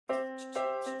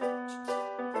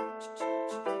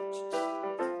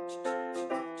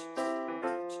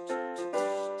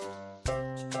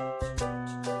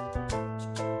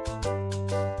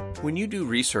When you do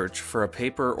research for a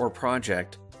paper or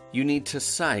project, you need to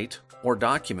cite or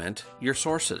document your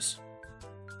sources.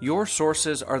 Your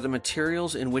sources are the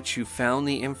materials in which you found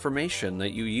the information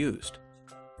that you used.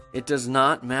 It does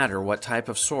not matter what type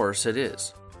of source it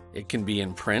is. It can be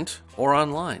in print or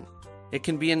online. It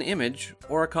can be an image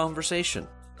or a conversation.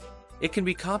 It can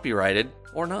be copyrighted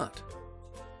or not.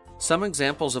 Some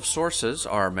examples of sources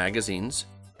are magazines,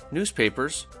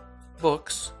 newspapers,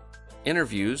 books,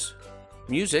 interviews,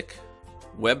 music,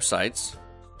 websites,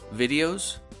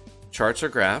 videos, charts or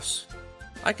graphs.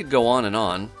 I could go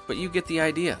on, but you get the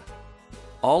idea.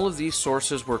 All of these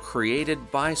sources were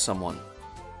created by someone.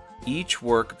 Each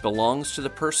work belongs to the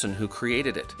person who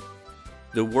created it.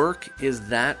 The work is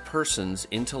that person's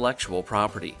intellectual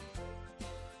property.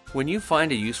 When you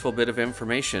find a useful bit of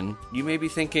information, you may be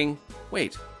thinking,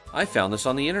 wait, I found this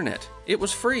on the internet. It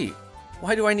was free.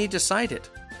 Why do I need to cite it?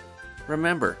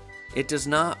 Remember, it does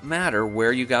not matter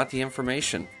where you got the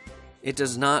information. It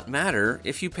does not matter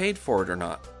if you paid for it or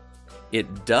not.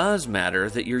 It does matter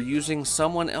that you're using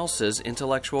someone else's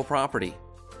intellectual property.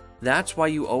 That's why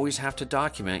you always have to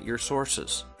document your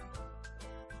sources.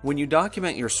 When you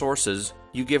document your sources,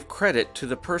 you give credit to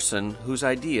the person whose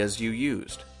ideas you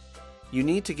used. You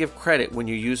need to give credit when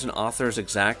you use an author's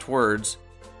exact words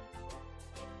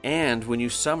and when you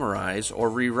summarize or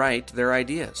rewrite their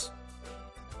ideas.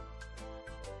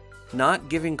 Not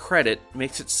giving credit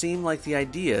makes it seem like the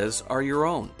ideas are your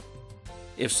own.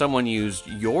 If someone used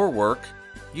your work,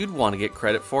 you'd want to get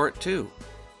credit for it too.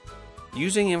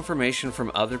 Using information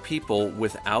from other people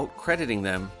without crediting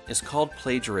them is called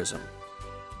plagiarism.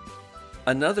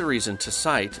 Another reason to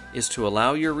cite is to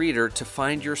allow your reader to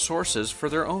find your sources for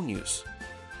their own use.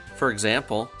 For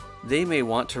example, they may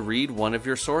want to read one of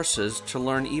your sources to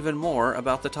learn even more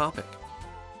about the topic.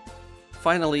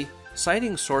 Finally,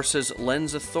 citing sources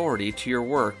lends authority to your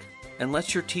work and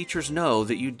lets your teachers know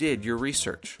that you did your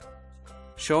research.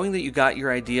 Showing that you got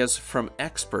your ideas from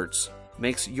experts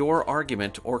makes your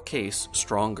argument or case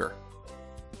stronger.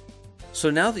 So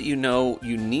now that you know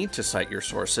you need to cite your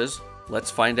sources,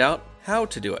 let's find out how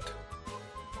to do it.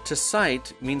 To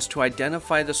cite means to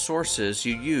identify the sources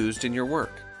you used in your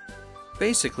work.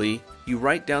 Basically, you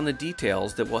write down the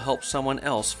details that will help someone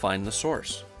else find the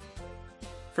source.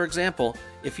 For example,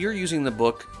 if you're using the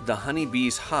book The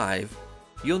Honeybee's Hive,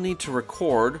 you'll need to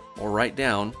record or write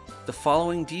down the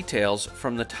following details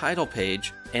from the title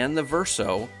page and the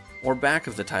verso or back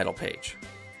of the title page.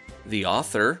 The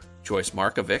author, Joyce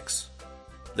Markovics.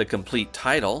 The complete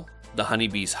title, The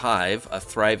Honeybee's Hive, A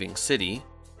Thriving City.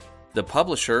 The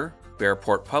publisher,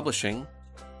 Bearport Publishing.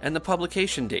 And the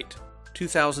publication date,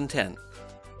 2010.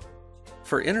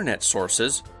 For internet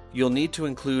sources, you'll need to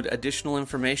include additional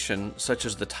information such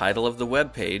as the title of the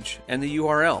web page and the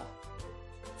URL.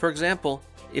 For example,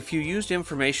 if you used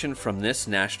information from this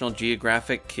National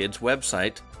Geographic Kids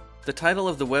website, the title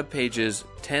of the web page is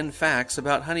 10 Facts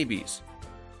About Honeybees,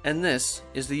 and this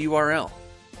is the URL.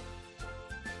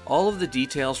 All of the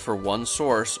details for one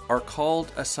source are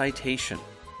called a citation.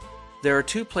 There are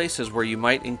two places where you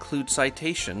might include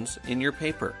citations in your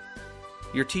paper.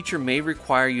 Your teacher may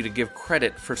require you to give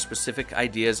credit for specific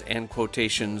ideas and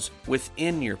quotations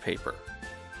within your paper.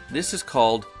 This is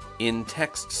called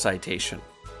in-text citation,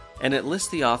 and it lists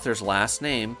the author's last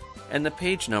name and the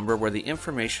page number where the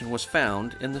information was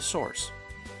found in the source.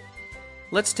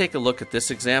 Let's take a look at this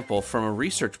example from a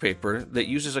research paper that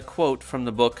uses a quote from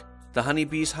the book The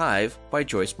Honeybee's Hive by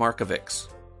Joyce Markovics.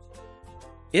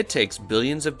 It takes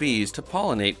billions of bees to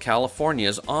pollinate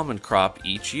California's almond crop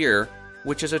each year,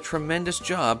 which is a tremendous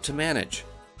job to manage.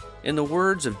 In the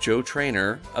words of Joe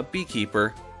Trainer, a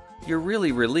beekeeper, you're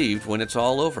really relieved when it's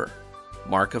all over.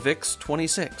 Markovics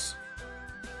 26.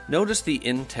 Notice the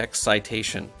in-text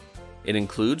citation. It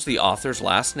includes the author's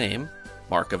last name,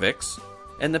 Markovics,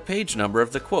 and the page number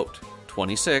of the quote,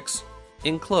 26,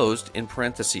 enclosed in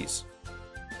parentheses.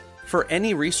 For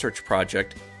any research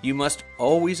project, you must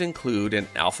always include an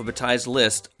alphabetized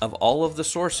list of all of the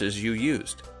sources you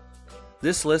used.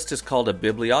 This list is called a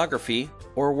bibliography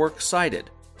or works cited,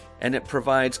 and it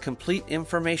provides complete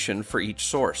information for each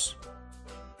source.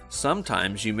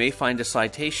 Sometimes you may find a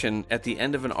citation at the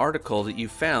end of an article that you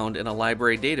found in a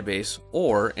library database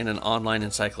or in an online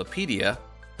encyclopedia,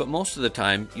 but most of the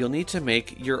time you'll need to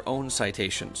make your own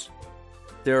citations.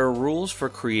 There are rules for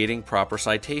creating proper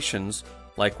citations,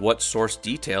 like what source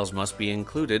details must be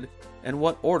included and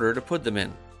what order to put them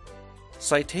in.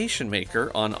 Citation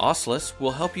Maker on OSLIS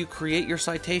will help you create your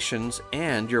citations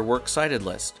and your works cited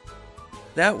list.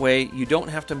 That way, you don't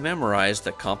have to memorize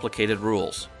the complicated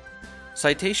rules.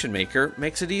 Citation Maker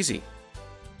makes it easy.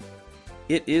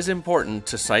 It is important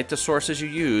to cite the sources you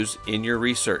use in your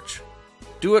research.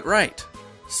 Do it right.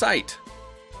 Cite.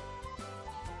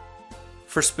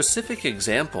 For specific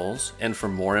examples and for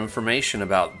more information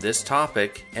about this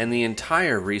topic and the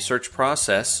entire research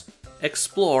process,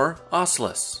 explore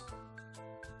OSLIS.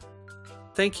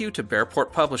 Thank you to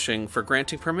Bearport Publishing for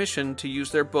granting permission to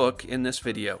use their book in this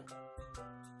video.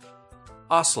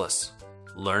 OSLIS.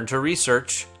 Learn to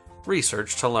research,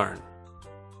 research to learn.